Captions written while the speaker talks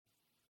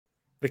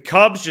The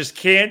Cubs just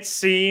can't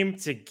seem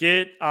to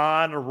get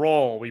on a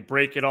roll. We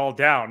break it all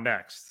down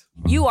next.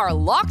 You are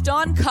Locked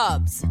On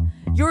Cubs,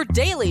 your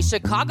daily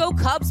Chicago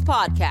Cubs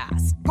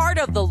podcast, part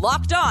of the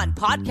Locked On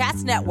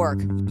Podcast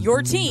Network,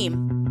 your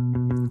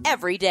team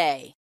every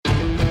day.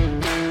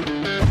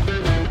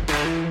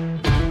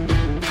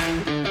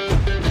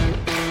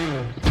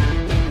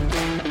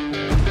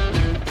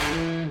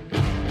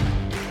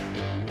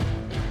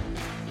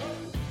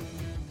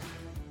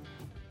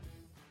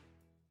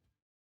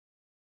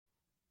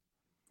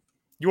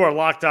 You are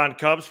Locked On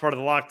Cubs, part of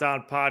the Locked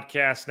On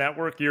Podcast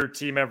Network, your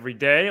team every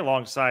day.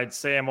 Alongside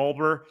Sam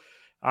Olber,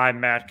 I'm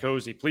Matt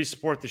Cozy. Please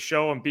support the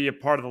show and be a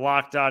part of the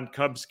Locked On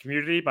Cubs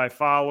community by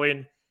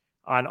following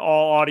on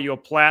all audio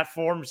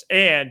platforms.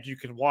 And you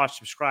can watch,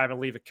 subscribe, and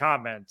leave a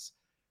comment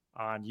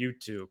on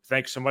YouTube.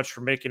 Thanks so much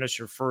for making us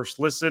your first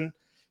listen.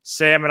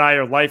 Sam and I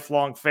are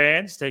lifelong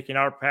fans, taking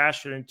our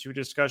passion into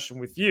discussion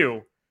with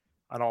you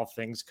on all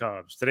things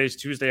Cubs. Today's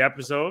Tuesday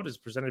episode is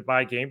presented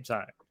by Game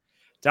Time.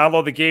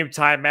 Download the Game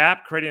Time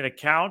app, create an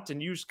account,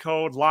 and use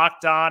code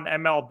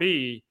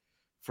LOCKEDONMLB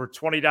for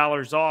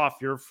 $20 off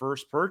your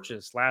first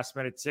purchase.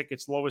 Last-minute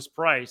tickets, lowest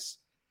price,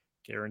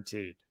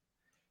 guaranteed.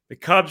 The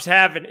Cubs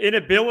have an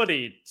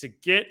inability to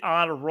get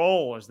on a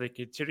roll as they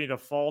continue to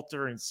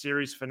falter in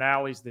series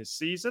finales this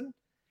season,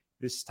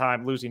 this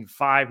time losing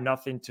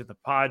 5-0 to the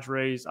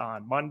Padres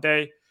on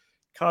Monday.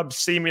 Cubs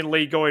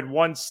seemingly going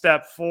one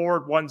step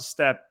forward, one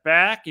step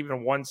back,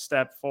 even one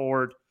step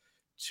forward,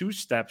 two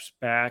steps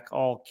back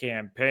all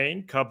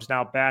campaign. Cubs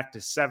now back to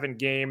 7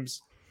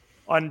 games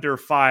under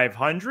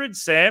 500.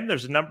 Sam,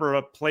 there's a number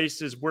of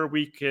places where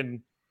we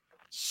can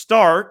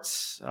start.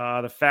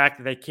 The fact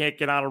that they can't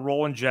get on a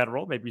roll in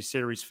general, maybe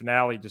series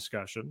finale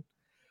discussion.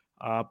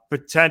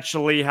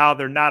 Potentially how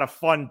they're not a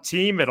fun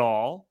team at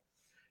all.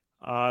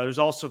 There's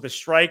also the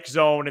strike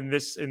zone in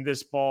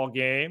this ball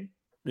game.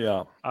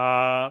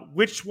 Yeah.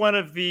 Which one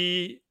of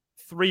the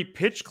 3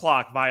 pitch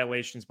clock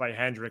violations by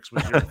Hendricks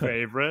was your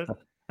favorite?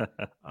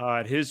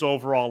 His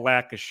overall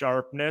lack of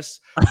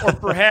sharpness, or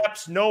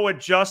perhaps no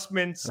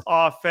adjustments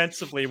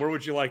offensively. Where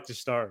would you like to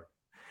start?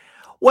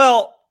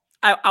 Well,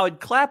 I would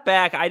clap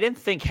back. I didn't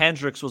think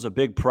Hendricks was a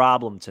big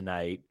problem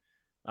tonight.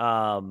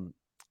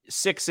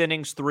 6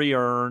 innings, 3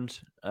 earned,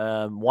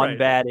 one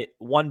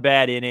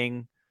bad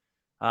inning.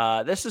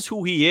 This is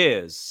who he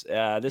is.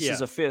 This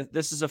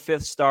is a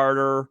fifth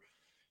starter.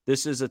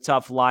 This is a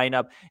tough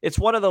lineup. It's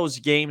one of those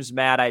games,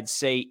 Matt, I'd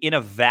say in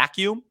a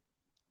vacuum,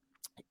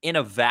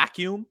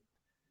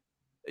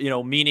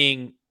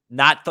 meaning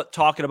not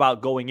talking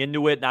about going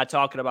into it, not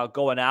talking about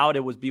going out.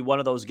 It would be one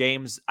of those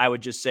games I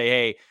would just say,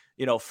 hey,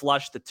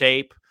 flush the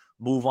tape,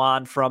 move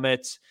on from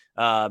it.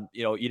 You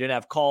didn't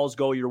have calls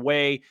go your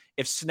way.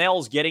 If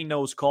Snell's getting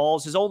those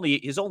calls, his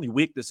only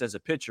weakness as a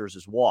pitcher is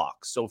his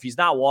walks. So if he's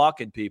not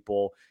walking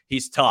people,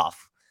 he's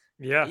tough.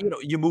 Yeah.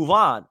 You move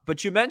on.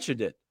 But you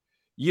mentioned it.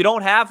 You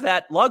don't have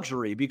that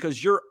luxury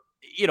because you're,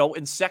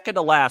 in second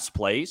to last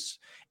place.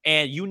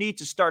 And you need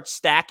to start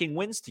stacking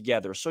wins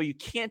together. So you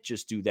can't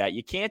just do that.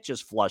 You can't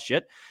just flush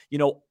it.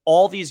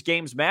 All these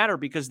games matter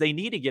because they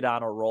need to get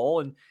on a roll.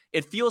 And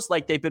it feels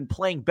like they've been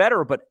playing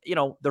better, but,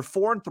 they're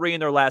 4-3 in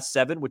their last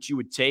 7, which you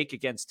would take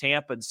against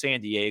Tampa and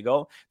San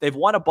Diego. They've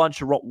won a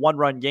bunch of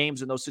one-run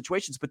games in those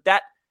situations, but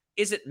that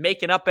isn't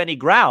making up any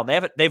ground.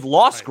 They've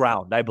lost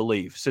ground, I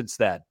believe, since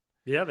then.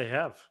 Yeah, they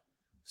have.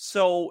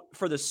 So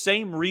for the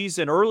same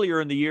reason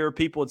earlier in the year,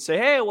 people would say,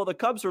 hey, well, the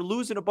Cubs are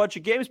losing a bunch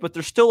of games, but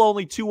they're still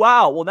only 2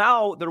 out. Well,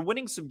 now they're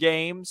winning some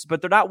games, but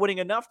they're not winning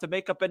enough to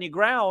make up any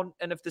ground.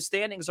 And if the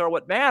standings are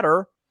what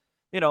matter,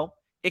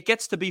 it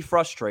gets to be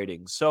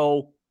frustrating.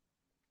 So,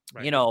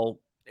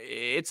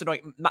 it's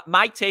annoying.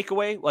 My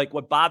takeaway, like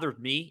what bothered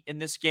me in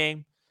this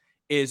game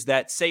is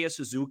that Seiya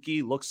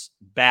Suzuki looks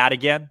bad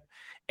again.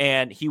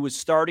 And he was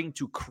starting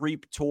to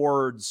creep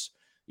towards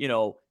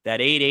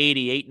that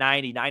 880,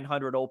 890,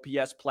 900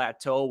 OPS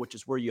plateau, which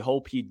is where you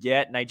hope he'd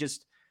get. And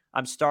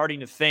I'm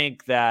starting to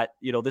think that,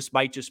 this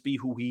might just be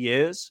who he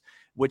is,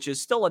 which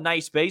is still a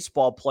nice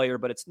baseball player,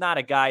 but it's not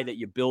a guy that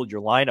you build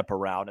your lineup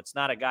around. It's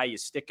not a guy you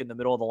stick in the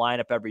middle of the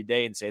lineup every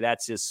day and say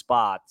that's his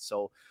spot.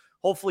 So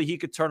hopefully he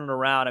could turn it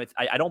around.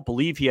 I don't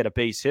believe he had a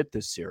base hit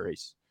this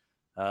series.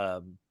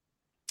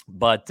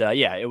 But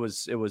it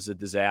was a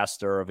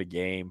disaster of a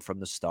game from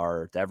the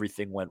start.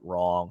 Everything went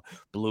wrong.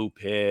 Bloop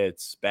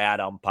hits, bad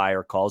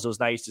umpire calls. It was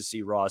nice to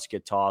see Ross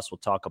get tossed. We'll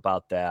talk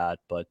about that.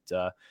 But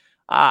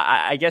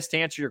I guess to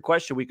answer your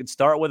question, we can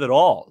start with it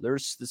all.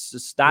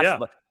 It's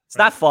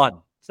not fun.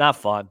 It's not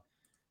fun.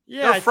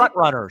 Yeah, they're front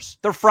runners.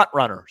 They're front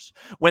runners.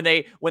 When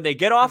they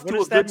get off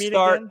to a good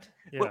start,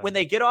 when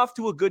they get off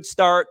to a good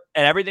start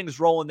and everything's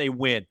rolling, they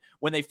win.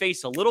 When they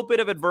face a little bit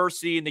of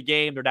adversity in the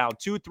game, they're down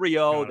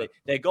 2-3-0.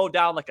 They go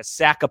down like a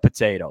sack of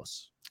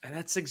potatoes. And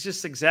that's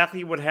just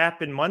exactly what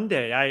happened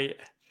Monday.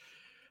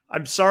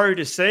 I'm sorry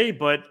to say,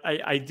 but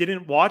I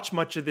didn't watch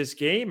much of this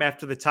game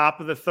after the top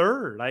of the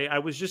third. I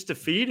was just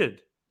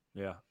defeated.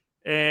 Yeah.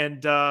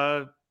 And,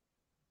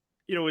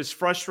 it was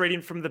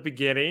frustrating from the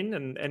beginning.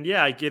 And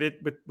I get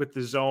it with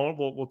the zone.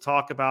 We'll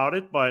talk about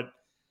it, but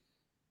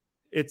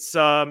it's,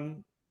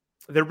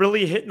 they're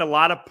really hitting a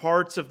lot of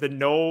parts of the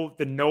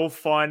no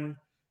fun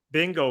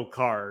bingo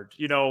card.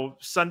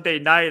 Sunday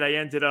night I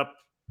ended up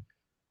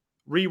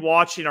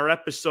rewatching our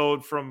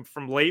episode from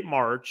late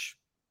March,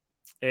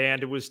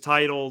 and it was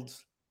titled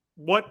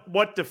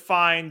What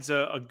defines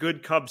a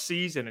good Cubs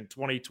season in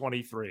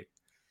 2023?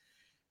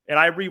 And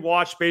I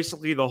rewatched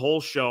basically the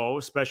whole show,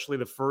 especially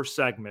the first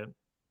segment.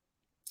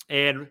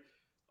 And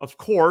of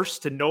course,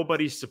 to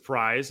nobody's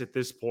surprise at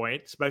this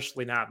point,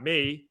 especially not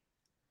me,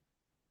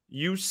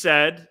 you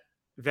said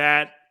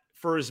that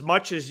for as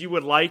much as you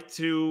would like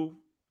to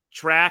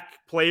track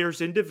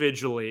players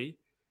individually,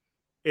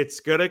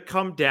 it's going to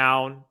come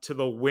down to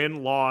the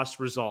win-loss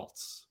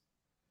results.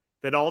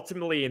 That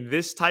ultimately in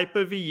this type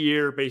of a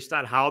year, based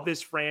on how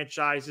this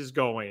franchise is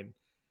going,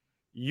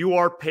 you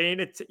are paying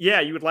it.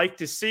 You would like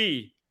to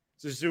see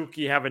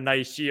Suzuki have a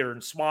nice year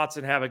and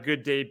Swanson have a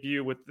good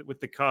debut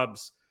with the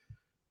Cubs.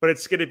 But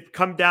it's going to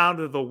come down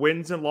to the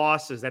wins and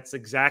losses. That's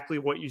exactly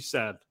what you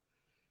said.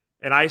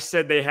 And I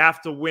said they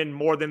have to win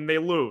more than they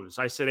lose.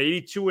 I said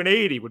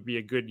 82-80 would be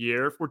a good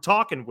year if we're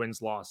talking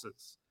wins,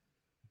 losses.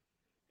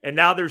 And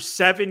now there's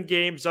 7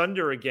 games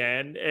under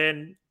again,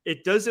 and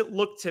it doesn't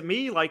look to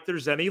me like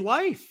there's any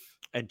life.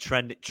 And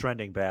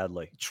trending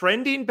badly.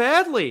 Trending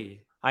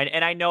badly.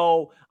 I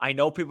know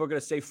people are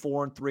going to say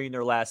 4-3 in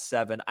their last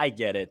 7. I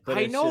get it. But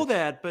I know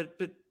that, but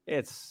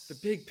it's the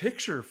big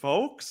picture,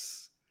 folks.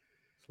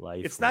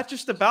 Life. It's not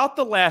just about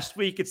the last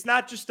week. It's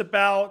not just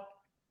about,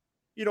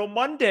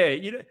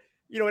 Monday.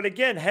 And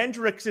again,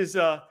 Hendricks is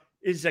a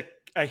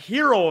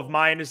hero of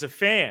mine as a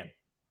fan.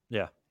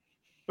 Yeah.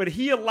 But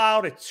he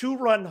allowed a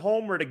 2-run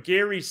homer to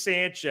Gary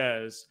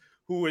Sanchez,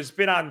 who has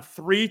been on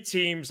 3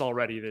 teams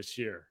already this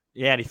year.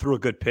 Yeah, and he threw a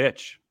good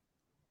pitch.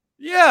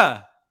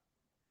 Yeah.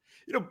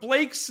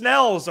 Blake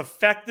Snell is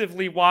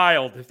effectively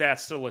wild, if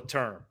that's still a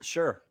term.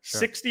 Sure.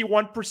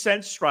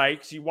 61%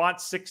 strikes. You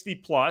want 60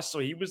 plus, so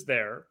he was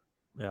there.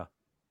 Yeah.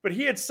 But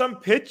he had some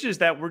pitches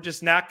that were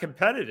just not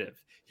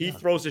competitive. He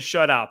throws a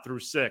shutout through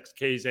 6,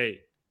 K's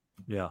 8.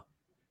 Yeah.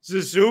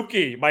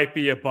 Suzuki might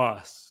be a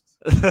bust.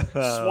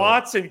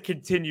 Swanson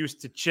continues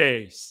to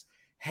chase.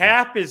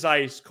 Happ is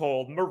ice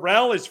cold.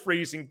 Morel is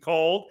freezing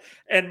cold.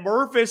 And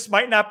Mervis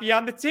might not be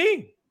on the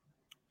team.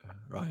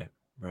 Right.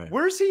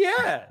 Where's he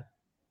at?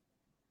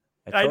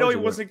 I know he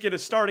wasn't going to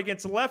start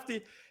against a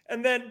lefty.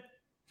 And then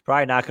he's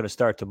probably not going to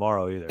start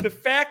tomorrow either. The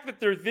fact that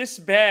they're this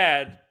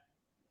bad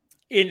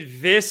in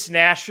this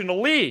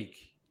National League.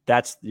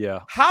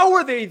 How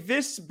are they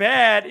this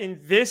bad in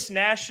this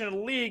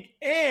National League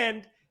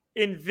and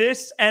in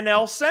this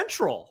NL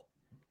Central?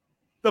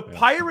 The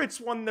Pirates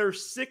won their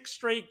 6th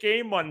straight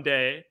game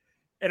Monday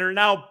and are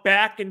now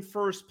back in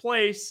first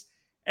place.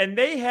 And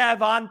they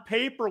have on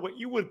paper what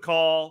you would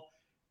call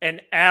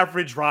an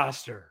average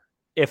roster.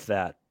 If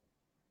that.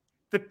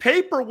 The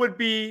paper would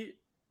be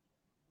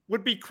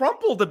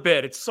crumpled a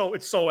bit. It's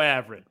so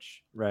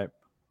average. Right.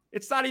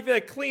 It's not even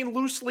a clean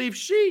loose leaf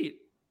sheet.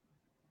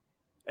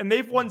 And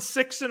they've won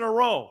 6 in a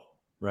row.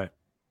 Right.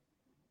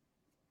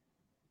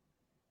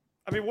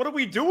 I mean, what are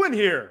we doing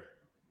here?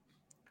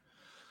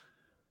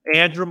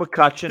 Andrew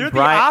McCutchen. They're the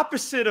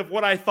opposite of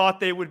what I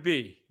thought they would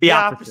be. The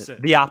opposite.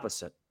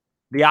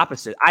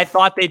 I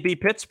thought they'd be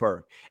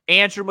Pittsburgh.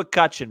 Andrew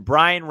McCutchen,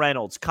 Brian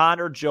Reynolds,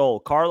 Connor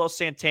Joel, Carlos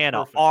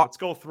Santana. Let's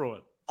go through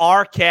it.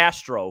 R.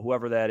 Castro,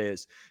 whoever that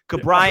is.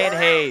 Cabrian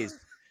Hayes.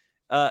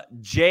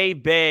 Jay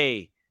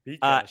Bay.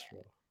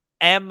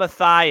 M.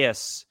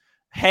 Matthias.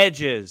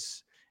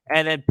 Hedges.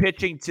 And then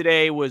pitching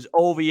today was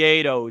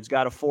Oviedo, who's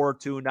got a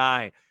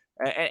 4.29.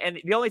 And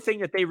the only thing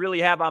that they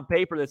really have on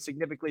paper that's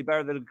significantly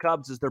better than the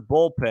Cubs is their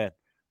bullpen.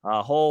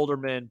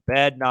 Holderman,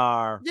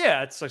 Bednar.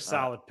 Yeah, it's a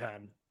solid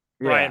pen.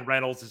 Brian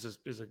Reynolds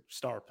is a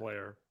star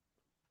player.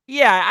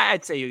 Yeah,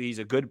 I'd say he's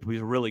a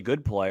really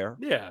good player.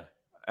 Yeah.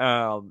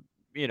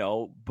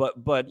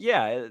 But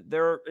yeah,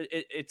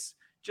 it's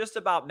just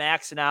about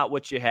maxing out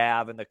what you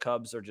have, and the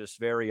Cubs are just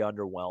very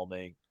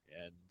underwhelming.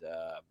 And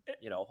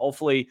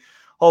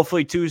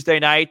hopefully Tuesday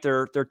night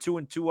they're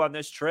 2-2 on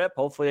this trip.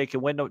 Hopefully they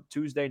can win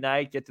Tuesday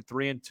night, get to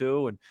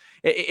 3-2, and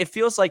it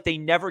feels like they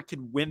never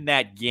can win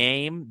that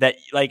game. That,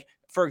 like,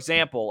 for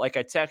example, like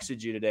I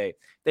texted you today,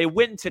 they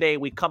win today.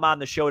 We come on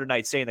the show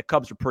tonight saying the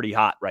Cubs are pretty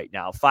hot right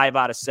now. 5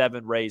 out of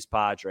 7 Rays,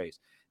 Padres.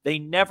 They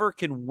never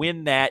can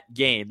win that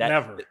game.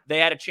 Never. They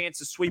had a chance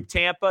to sweep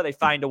Tampa. They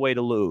find a way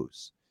to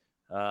lose.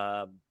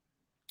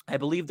 I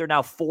believe they're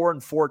now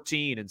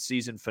 4-14 in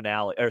season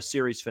finale or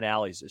series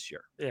finales this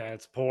year. Yeah,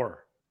 it's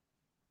poor.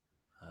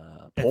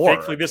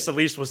 Thankfully, this at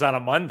least was on a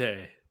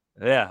Monday.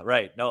 Yeah,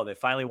 right. No, they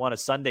finally won a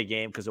Sunday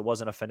game because it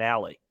wasn't a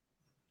finale.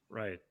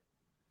 Right.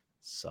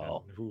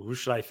 So who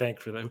should I thank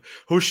for that?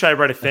 Who should I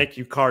write a thank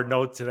you card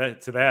note to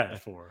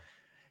that for?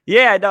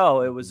 Yeah,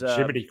 no, it was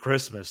Jiminy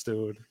Christmas,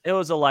 dude. It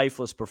was a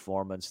lifeless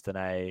performance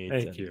tonight.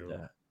 Thank you.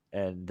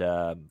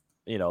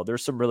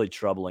 There's some really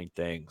troubling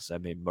things. I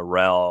mean,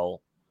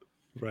 Morel,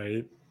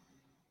 right?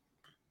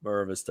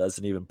 Mervis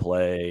doesn't even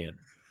play, and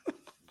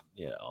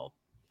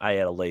I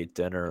had a late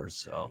dinner,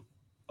 so.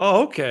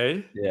 Oh,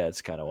 okay. Yeah,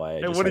 it's kind of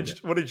why.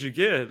 What did you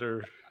get?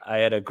 Or I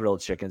had a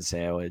grilled chicken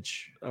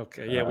sandwich.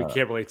 Okay, yeah, we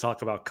can't really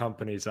talk about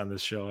companies on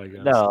this show, I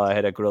guess. No, I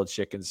had a grilled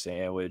chicken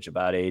sandwich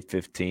about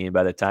 8:15.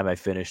 By the time I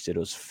finished it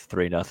was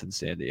 3-0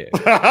 San Diego.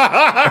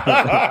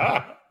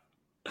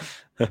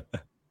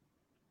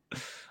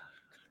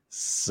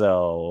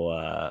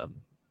 So,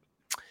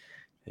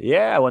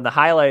 yeah, when the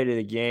highlight of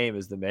the game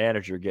is the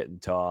manager getting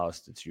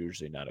tossed, it's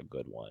usually not a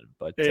good one.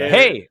 But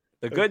hey,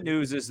 the good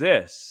news is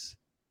this.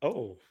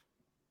 Oh,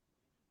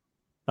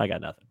 I got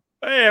nothing.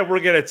 Hey, we're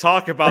going to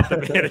talk about the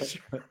manager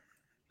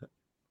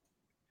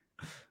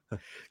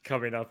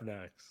coming up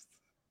next.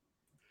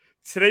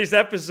 Today's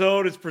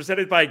episode is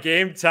presented by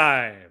Game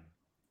Time.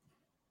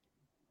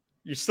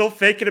 You still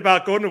thinking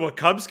about going to a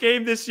Cubs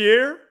game this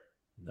year?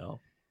 No.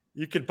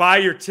 You could buy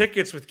your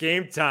tickets with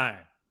Game Time.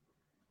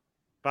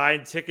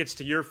 Buying tickets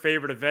to your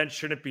favorite event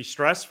shouldn't be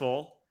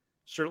stressful.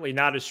 Certainly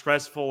not as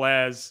stressful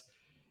as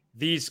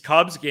these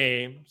Cubs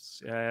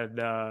games.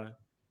 And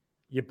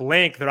you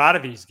blink, they're out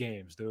of these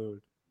games,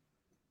 dude.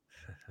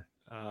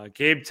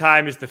 Game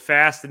Time is the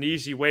fast and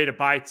easy way to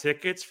buy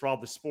tickets for all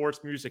the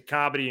sports, music,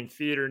 comedy, and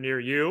theater near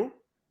you.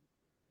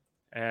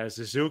 As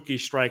Suzuki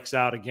strikes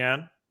out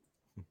again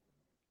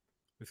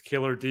with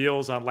killer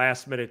deals on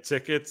last-minute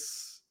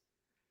tickets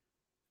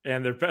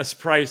and their best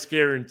price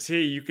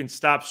guarantee, you can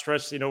stop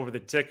stressing over the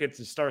tickets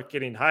and start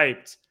getting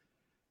hyped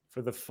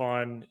for the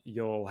fun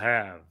you'll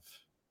have.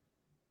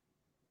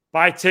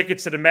 Buy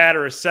tickets in a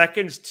matter of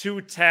seconds,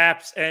 2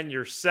 taps, and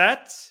you're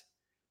set.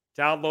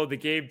 Download the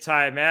Game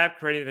Time app,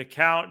 create an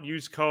account,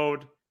 use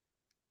code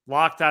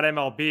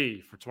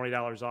LOCKEDONMLB for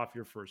 $20 off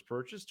your first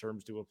purchase.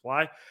 Terms do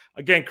apply.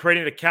 Again, create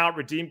an account,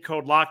 redeem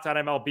code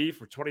LOCKEDONMLB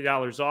for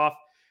 $20 off.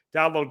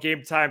 Download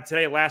Game Time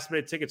today. Last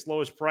minute tickets,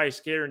 lowest price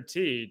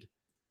guaranteed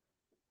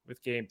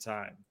with Game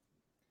Time.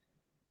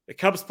 The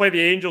Cubs play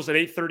the Angels at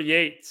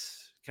 8:38,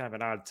 kind of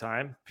an odd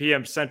time,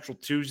 p.m. Central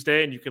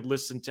Tuesday, and you can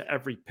listen to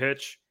every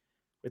pitch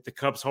with the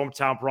Cubs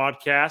hometown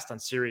broadcast on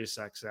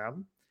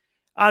SiriusXM.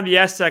 On the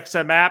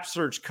SXM app,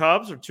 search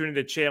Cubs or tune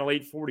into channel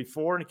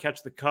 844 and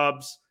catch the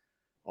Cubs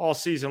all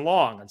season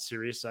long on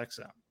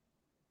SiriusXM.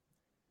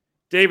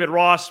 David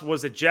Ross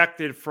was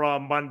ejected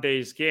from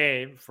Monday's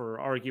game for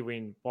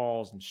arguing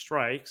balls and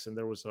strikes, and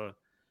there was a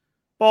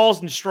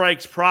balls and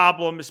strikes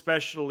problem,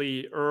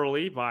 especially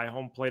early by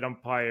home plate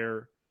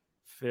umpire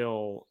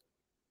Phil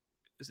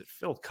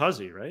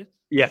Cuzzi, right?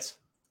 Yes.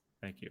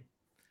 Thank you.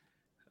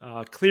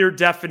 Clear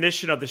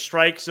definition of the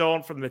strike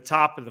zone from the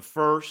top of the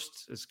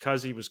first, as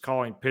Cuzzi was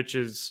calling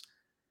pitches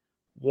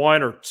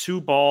 1 or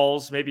 2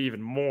 balls, maybe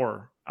even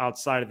more,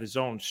 outside of the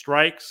zone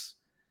strikes.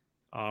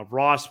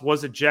 Ross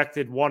was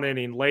ejected 1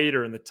 inning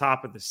later in the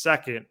top of the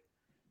second.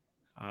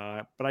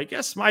 But I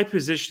guess my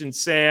position,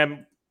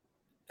 Sam,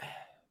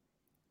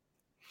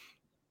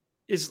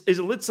 is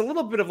it's a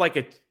little bit of like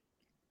a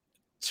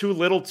too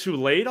little, too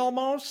late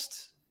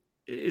almost,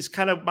 is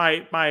kind of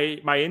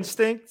my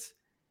instinct.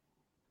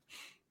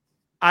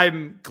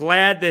 I'm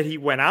glad that he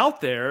went out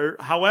there.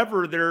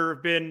 However, there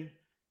have been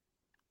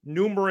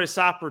numerous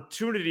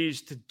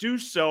opportunities to do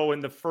so in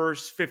the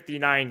first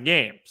 59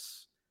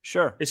 games.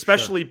 Sure.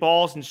 Especially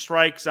balls and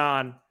strikes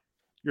on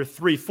your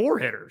 3-4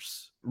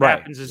 hitters.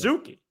 Right. And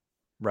Suzuki.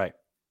 Right.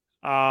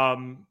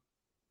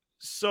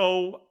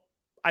 So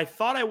I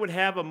thought I would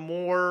have a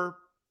more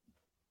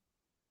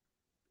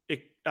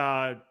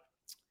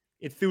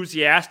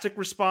enthusiastic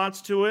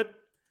response to it,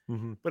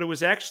 but it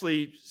was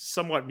actually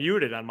somewhat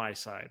muted on my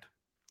side.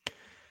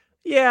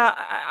 Yeah,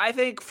 I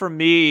think for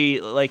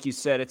me, like you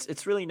said,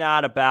 it's really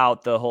not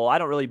about the whole, I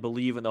don't really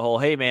believe in the whole,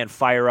 hey man,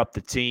 fire up the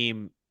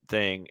team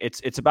thing.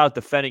 It's about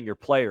defending your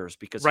players,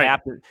 because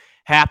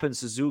Happ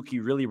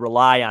Suzuki really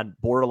rely on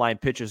borderline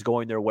pitches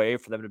going their way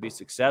for them to be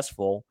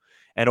successful.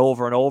 And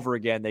over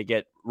again, they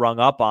get rung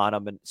up on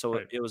them. And so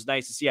it was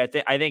nice to see. I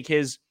think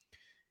his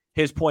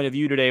point of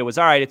view today was,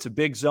 all right, it's a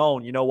big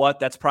zone. You know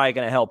what? That's probably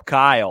going to help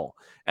Kyle.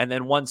 And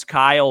then once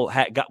Kyle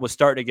was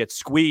starting to get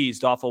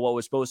squeezed off of what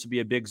was supposed to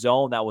be a big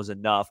zone, that was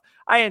enough.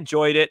 I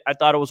enjoyed it. I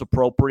thought it was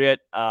appropriate.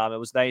 It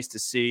was nice to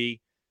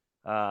see.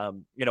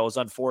 It was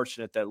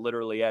unfortunate that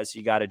literally as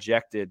he got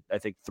ejected, I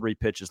think 3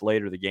 pitches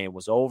later, the game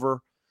was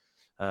over.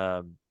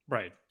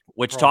 Right.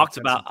 Which talks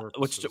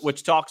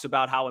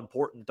about how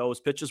important those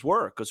pitches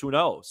were, because who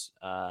knows?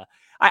 I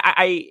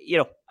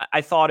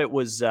thought it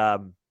was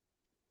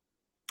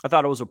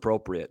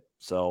appropriate.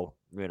 So,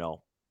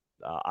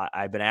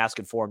 I've been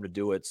asking for him to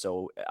do it,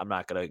 so I'm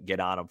not going to get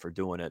on him for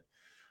doing it.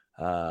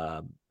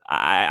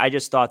 I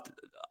just thought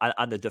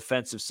on the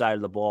defensive side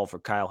of the ball for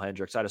Kyle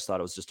Hendricks, I just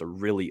thought it was just a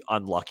really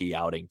unlucky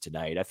outing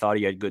tonight. I thought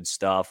he had good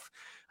stuff.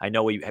 I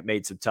know he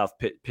made some tough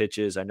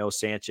pitches. I know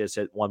Sanchez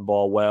hit one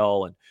ball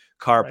well and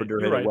Carpenter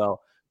hit it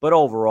well. But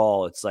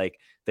overall, it's like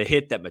the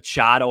hit that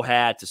Machado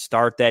had to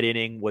start that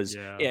inning was,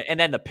 and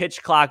then the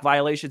pitch clock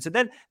violations. And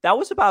then that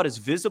was about as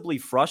visibly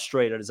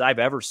frustrated as I've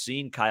ever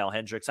seen Kyle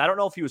Hendricks. I don't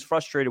know if he was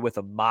frustrated with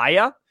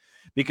Amaya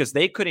because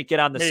they couldn't get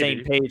on the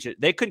same page.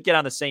 They couldn't get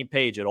on the same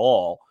page at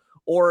all,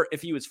 or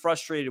if he was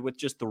frustrated with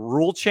just the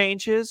rule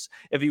changes,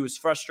 if he was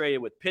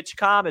frustrated with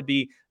PitchCom, it'd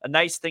be a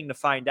nice thing to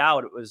find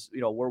out. It was,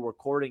 we're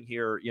recording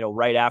here,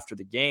 right after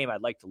the game.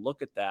 I'd like to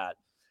look at that.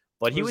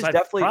 But he was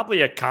definitely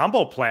probably a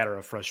combo platter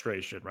of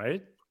frustration,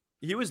 right?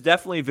 He was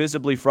definitely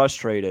visibly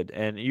frustrated,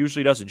 and he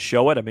usually doesn't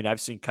show it. I mean,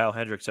 I've seen Kyle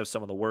Hendricks have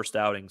some of the worst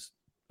outings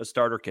a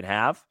starter can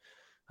have,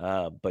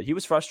 but he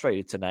was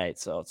frustrated tonight.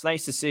 So it's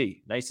nice to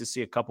see. Nice to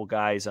see a couple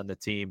guys on the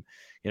team,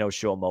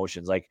 show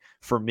emotions. Like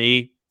for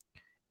me,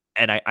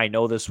 and I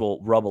know this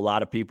will rub a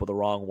lot of people the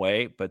wrong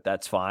way, but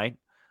that's fine.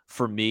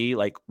 For me,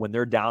 like when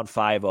they're down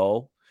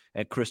 5-0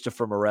 and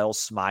Christopher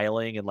Morel's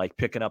smiling and like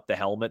picking up the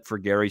helmet for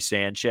Gary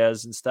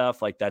Sanchez and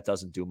stuff, like that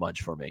doesn't do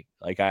much for me.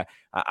 Like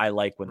I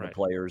like when the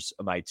players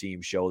of my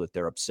team show that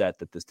they're upset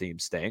that this team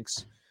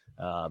stinks.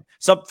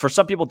 For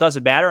some people it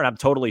doesn't matter, and I'm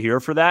totally here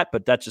for that,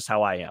 but that's just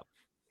how I am.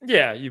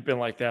 Yeah, you've been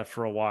like that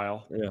for a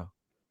while. Yeah.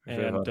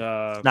 And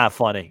it's not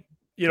funny.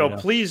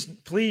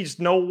 Please,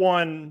 no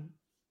one,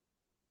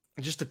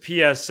 just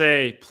a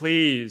PSA,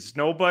 please,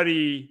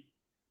 nobody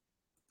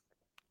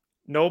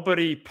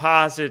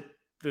posit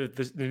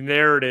the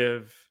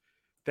narrative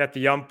that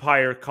the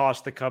umpire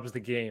cost the Cubs the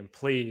game,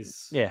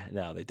 please. Yeah,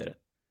 no, they didn't.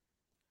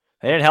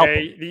 They didn't help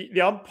him.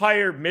 The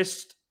umpire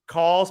missed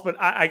calls, but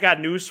I got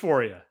news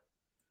for you.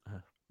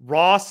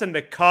 Ross and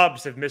the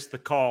Cubs have missed the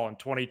call in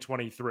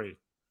 2023.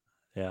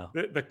 Yeah.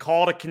 The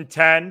call to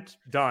contend,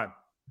 done.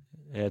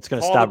 Yeah, it's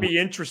going to stop. Call to be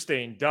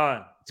interesting,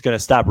 done. It's going to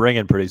stop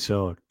ringing pretty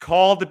soon.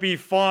 Call to be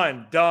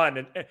fun,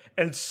 done.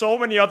 And so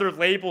many other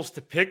labels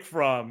to pick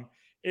from.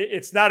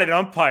 It's not an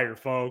umpire,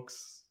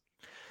 folks.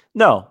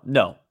 No.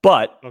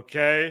 But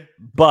okay.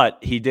 But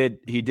he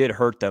did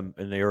hurt them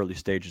in the early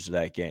stages of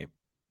that game.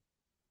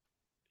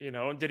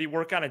 And did he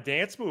work on a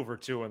dance move or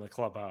two in the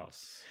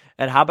clubhouse?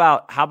 And how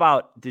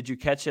about did you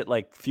catch it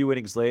like a few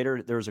innings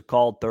later? There was a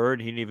called third.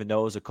 He didn't even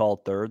know it was a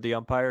called third, the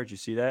umpire. Did you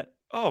see that?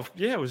 Oh,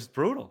 yeah, it was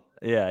brutal.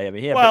 Yeah, I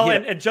mean,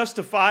 and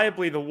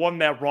justifiably the one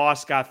that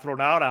Ross got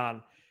thrown out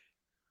on,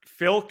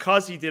 Phil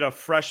Cuzzy did a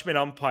freshman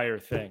umpire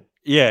thing.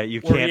 Yeah,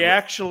 you can't. He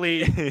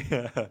actually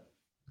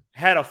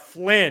had a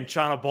flinch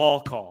on a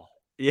ball call.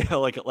 Yeah,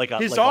 like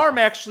his arm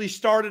actually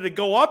started to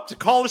go up to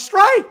call a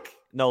strike.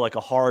 No, like a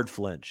hard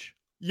flinch.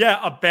 Yeah,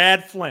 a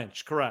bad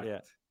flinch, correct. Yeah.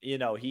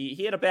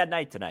 He had a bad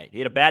night tonight. He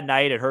had a bad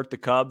night. It hurt the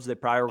Cubs. They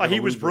probably were gonna he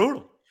was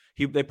brutal.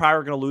 They probably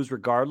were going to lose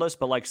regardless.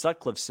 But like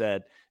Sutcliffe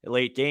said, in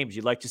late games,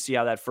 you'd like to see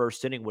how that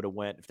first inning would have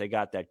went if they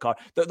got that call.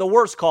 The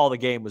worst call of the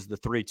game was the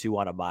 3-2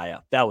 on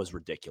Amaya. That was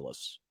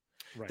ridiculous.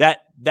 Right.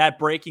 That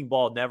breaking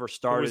ball never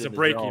started. It was a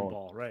breaking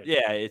ball, right?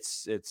 Yeah, it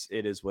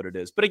is what it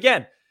is. But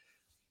again,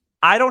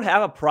 I don't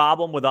have a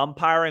problem with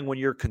umpiring when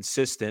you're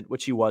consistent,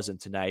 which he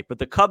wasn't tonight. But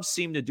the Cubs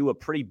seem to do a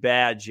pretty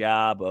bad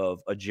job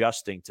of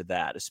adjusting to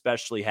that,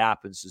 especially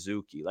Happ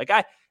Suzuki.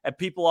 And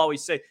people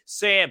always say,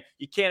 Sam,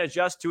 you can't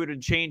adjust to it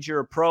and change your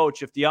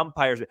approach if the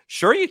umpires.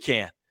 Sure, you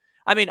can.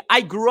 I mean,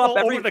 I grew up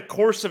over the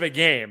course of a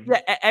game.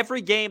 Yeah,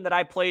 every game that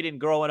I played in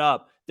growing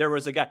up, there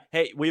was a guy.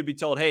 Hey, we'd be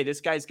told, hey,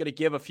 this guy's going to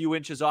give a few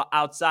inches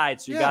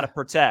outside, so you got to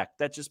protect.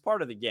 That's just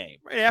part of the game.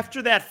 Right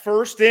after that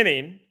first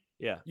inning,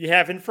 you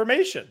have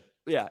information.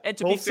 Yeah, and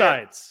to be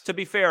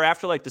fair,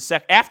 after like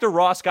after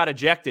Ross got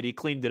ejected, he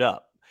cleaned it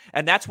up,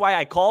 and that's why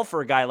I call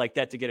for a guy like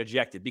that to get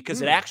ejected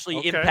because it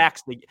actually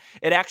impacts the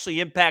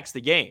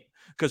game.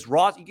 Because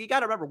Ross, you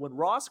got to remember when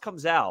Ross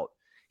comes out,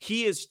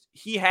 he has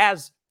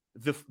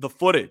the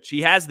footage,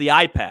 he has the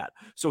iPad,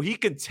 so he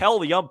can tell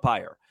the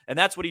umpire, and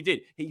that's what he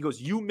did. He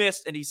goes, "You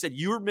missed," and he said,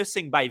 "You're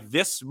missing by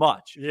this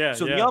much." Yeah.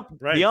 So the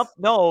ump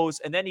knows,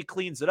 and then he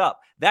cleans it up.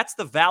 That's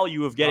the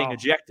value of getting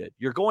ejected.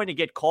 You're going to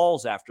get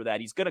calls after that.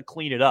 He's going to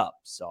clean it up.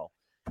 So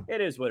it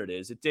is what it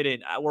is. It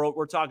didn't.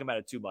 We're talking about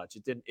it too much.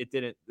 It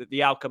didn't.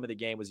 The outcome of the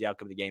game was the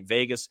outcome of the game.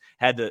 Vegas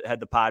had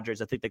the Padres.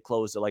 I think they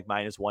closed at like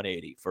minus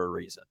 180 for a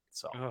reason.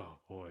 So. Oh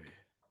boy.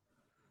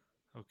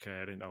 Okay,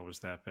 I didn't know it was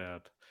that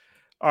bad.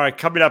 All right,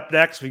 coming up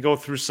next, we go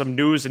through some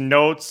news and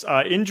notes,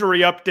 injury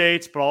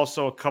updates, but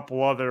also a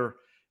couple other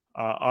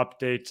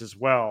updates as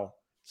well.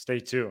 Stay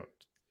tuned.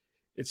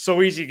 It's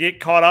so easy to get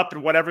caught up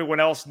in what everyone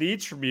else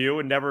needs from you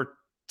and never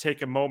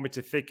take a moment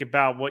to think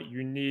about what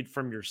you need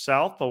from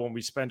yourself. But when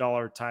we spend all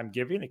our time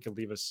giving, it can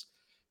leave us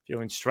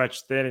feeling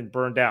stretched thin and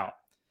burned out.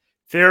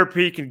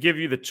 Therapy can give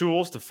you the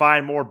tools to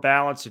find more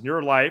balance in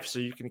your life so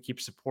you can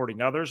keep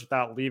supporting others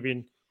without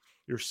leaving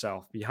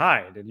yourself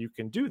behind. And you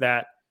can do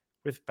that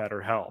with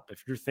BetterHelp.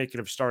 If you're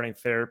thinking of starting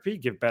therapy,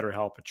 give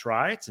BetterHelp a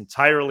try. It's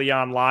entirely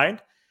online,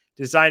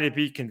 designed to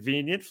be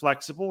convenient,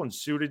 flexible, and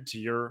suited to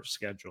your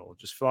schedule.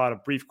 Just fill out a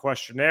brief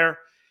questionnaire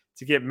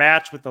to get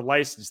matched with a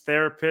licensed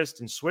therapist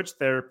and switch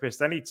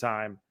therapists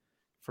anytime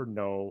for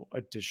no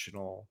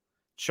additional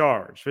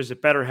charge.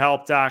 Visit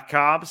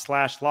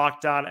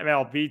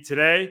BetterHelp.com/LockedOnMLB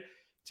today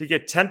to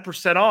get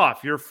 10%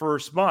 off your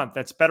first month.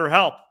 That's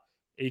BetterHelp,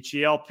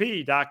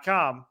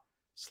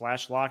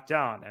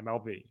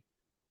 HELP.com/LockedOnMLB.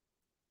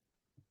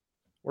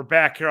 We're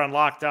back here on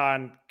Locked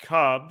On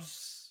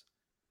Cubs.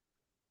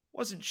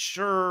 Wasn't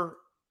sure.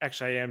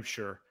 Actually, I am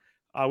sure.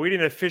 We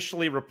didn't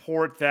officially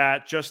report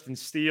that Justin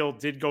Steele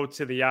did go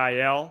to the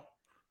IL.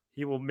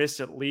 he will miss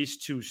at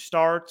least 2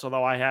 starts,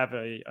 although I have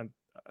a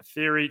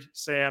theory,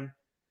 Sam,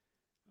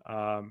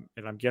 and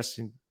I'm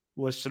guessing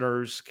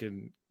listeners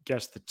can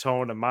guess the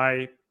tone of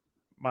my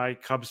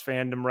Cubs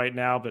fandom right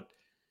now, but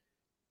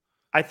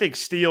I think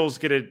Steele's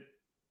going to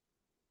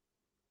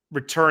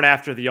return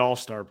after the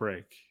All-Star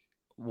break.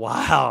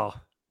 Wow.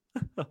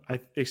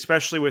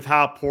 Especially with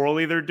how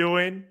poorly they're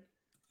doing.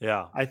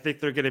 Yeah. I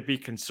think they're going to be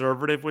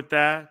conservative with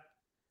that.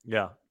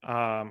 Yeah.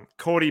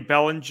 Cody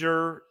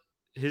Bellinger,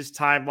 his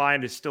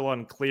timeline is still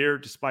unclear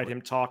despite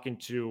him talking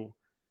to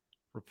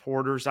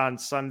reporters on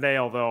Sunday,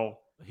 although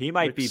he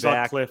might Rick be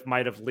back. Sutcliffe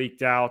might have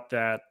leaked out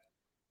that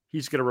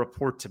he's going to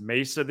report to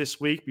Mesa this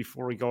week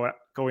before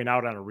going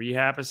out on a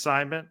rehab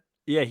assignment.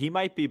 Yeah, he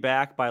might be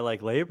back by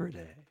like Labor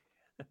Day.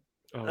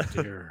 Oh,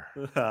 dear.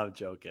 I'm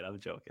joking.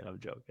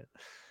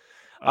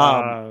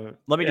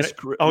 Let me just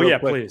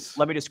please.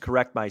 Let me just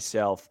correct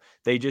myself.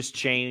 They just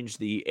changed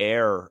the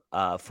air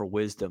for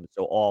Wisdom,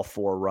 so all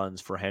 4 runs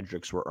for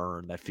Hendricks were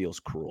earned. That feels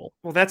cruel.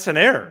 Well, that's an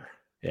error.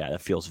 Yeah,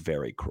 that feels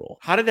very cruel.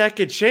 How did that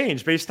get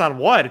changed? Based on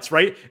what?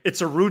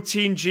 It's a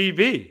routine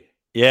GB.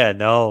 Yeah,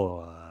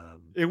 no.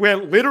 It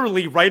went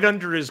literally right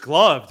under his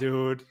glove,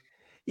 dude.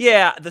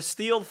 Yeah, the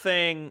Steele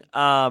thing.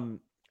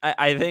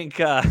 I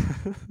think. I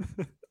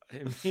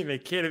mean, they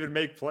can't even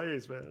make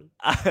plays, man.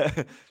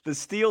 The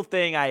Steele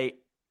thing,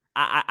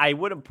 I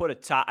wouldn't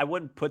put I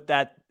wouldn't put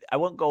that. I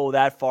wouldn't go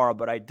that far,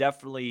 but I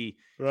definitely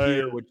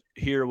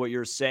hear what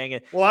you're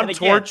saying. Well, I'm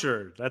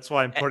tortured. That's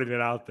why I'm putting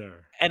it out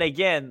there. And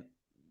again,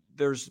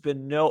 there's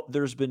been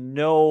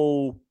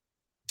no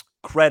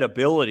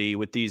credibility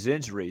with these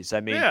injuries. I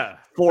mean,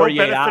 48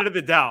 benefit of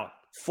the doubt.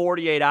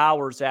 48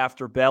 hours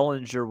after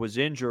Bellinger was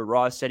injured,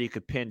 Ross said he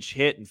could pinch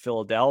hit in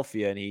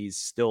Philadelphia, and he's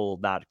still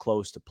not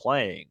close to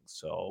playing.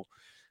 So,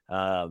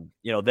 the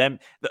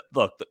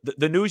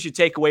news you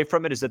take away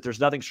from it is that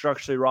there's nothing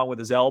structurally wrong with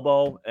his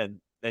elbow,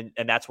 and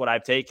that's what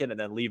I've taken, and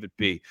then leave it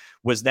be.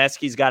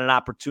 Wisniewski's got an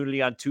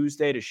opportunity on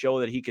Tuesday to show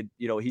that he could,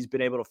 he's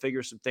been able to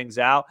figure some things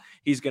out.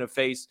 He's going to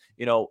face,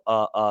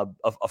 a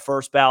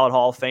first ballot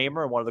Hall of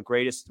Famer and one of the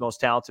greatest,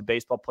 most talented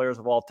baseball players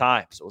of all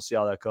time. So we'll see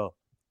how that goes.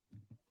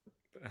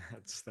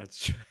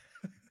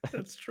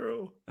 That's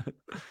true.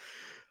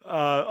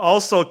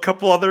 Also, a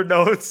couple other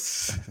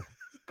notes.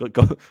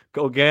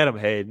 Go get him,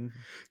 Hayden.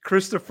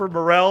 Christopher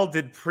Morel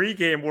did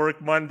pregame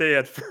work Monday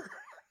at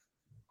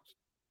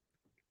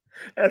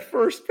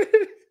first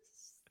base.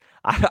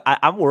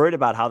 I'm worried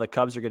about how the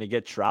Cubs are going to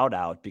get Trout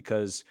out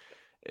because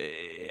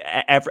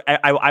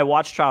I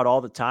watch Trout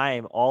all the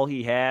time. All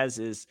he has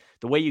is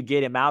the way you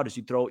get him out is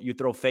you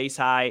throw face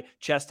high,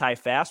 chest high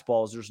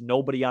fastballs. There's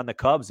nobody on the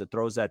Cubs that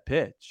throws that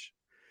pitch.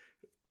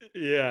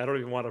 Yeah, I don't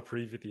even want to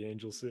preview the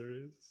Angel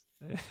series.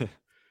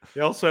 They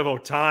also have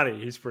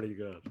Ohtani. He's pretty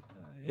good.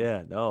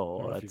 Yeah,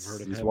 no,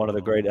 he's one of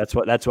the great. That's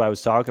what I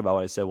was talking about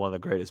when I said one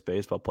of the greatest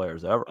baseball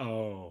players ever.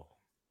 Oh,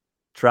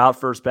 Trout,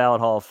 first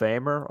ballot Hall of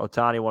Famer.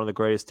 Ohtani, one of the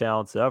greatest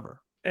talents ever.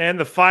 And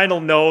the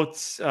final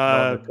notes.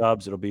 The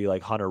Cubs, it'll be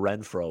like Hunter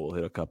Renfroe will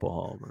hit a couple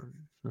homers.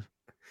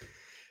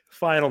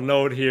 Final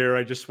note here.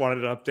 I just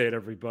wanted to update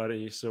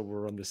everybody so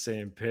we're on the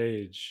same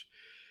page.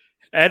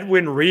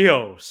 Edwin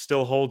Rio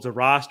still holds a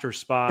roster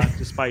spot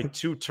despite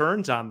 2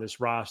 turns on this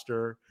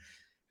roster,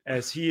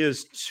 as he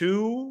is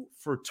 2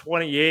 for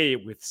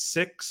 28 with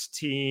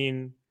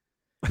 16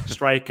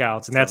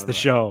 strikeouts, and that's the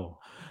show.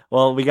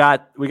 Well, we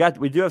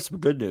do have some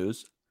good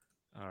news.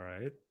 All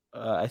right.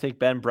 I think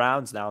Ben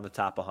Brown's now in the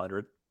top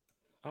 100.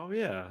 Oh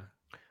yeah,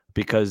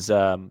 because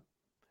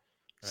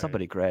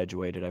somebody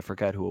graduated. I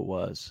forgot who it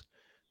was,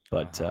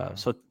 but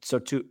so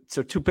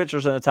two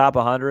pitchers in the top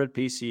 100.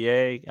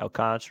 PCA,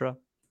 Alcantara.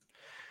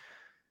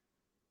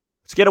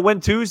 Let's get a win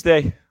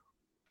Tuesday.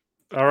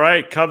 All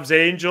right, Cubs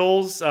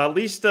Angels. At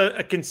least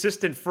a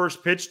consistent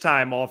first pitch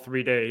time all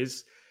 3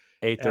 days.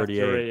 8:38.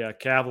 After a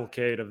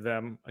cavalcade of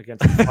them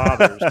against the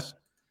Fathers.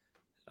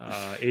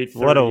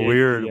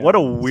 8:30. What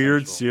a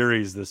weird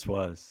series this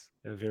was.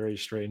 A very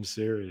strange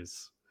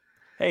series.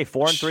 Hey,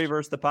 4-3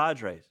 versus the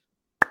Padres.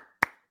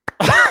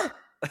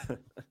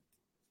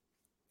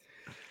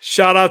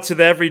 Shout out to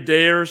the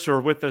everydayers who are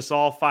with us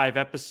all 5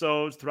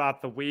 episodes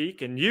throughout the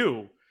week, and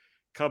you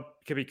can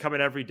become an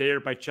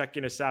everydayer by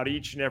checking us out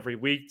each and every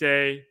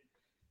weekday.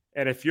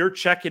 And if you're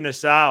checking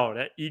us out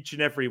each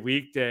and every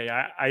weekday,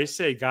 I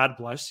say God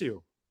bless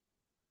you.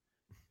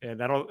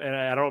 And I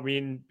don't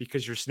mean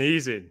because you're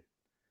sneezing.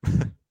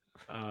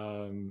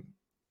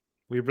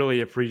 We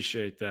really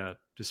appreciate that,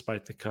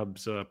 despite the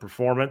Cubs'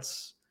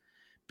 performance.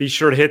 Be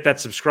sure to hit that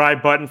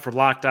subscribe button for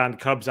Locked On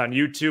Cubs on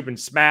YouTube and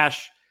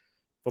smash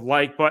the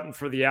like button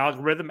for the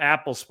algorithm,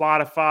 Apple,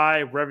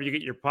 Spotify, wherever you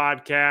get your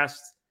podcasts,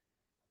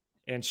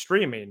 and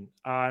streaming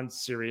on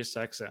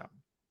SiriusXM.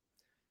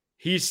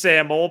 He's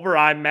Sam Olber.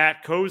 I'm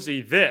Matt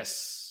Cozy.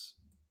 This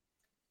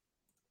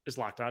is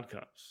Locked On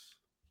Cubs.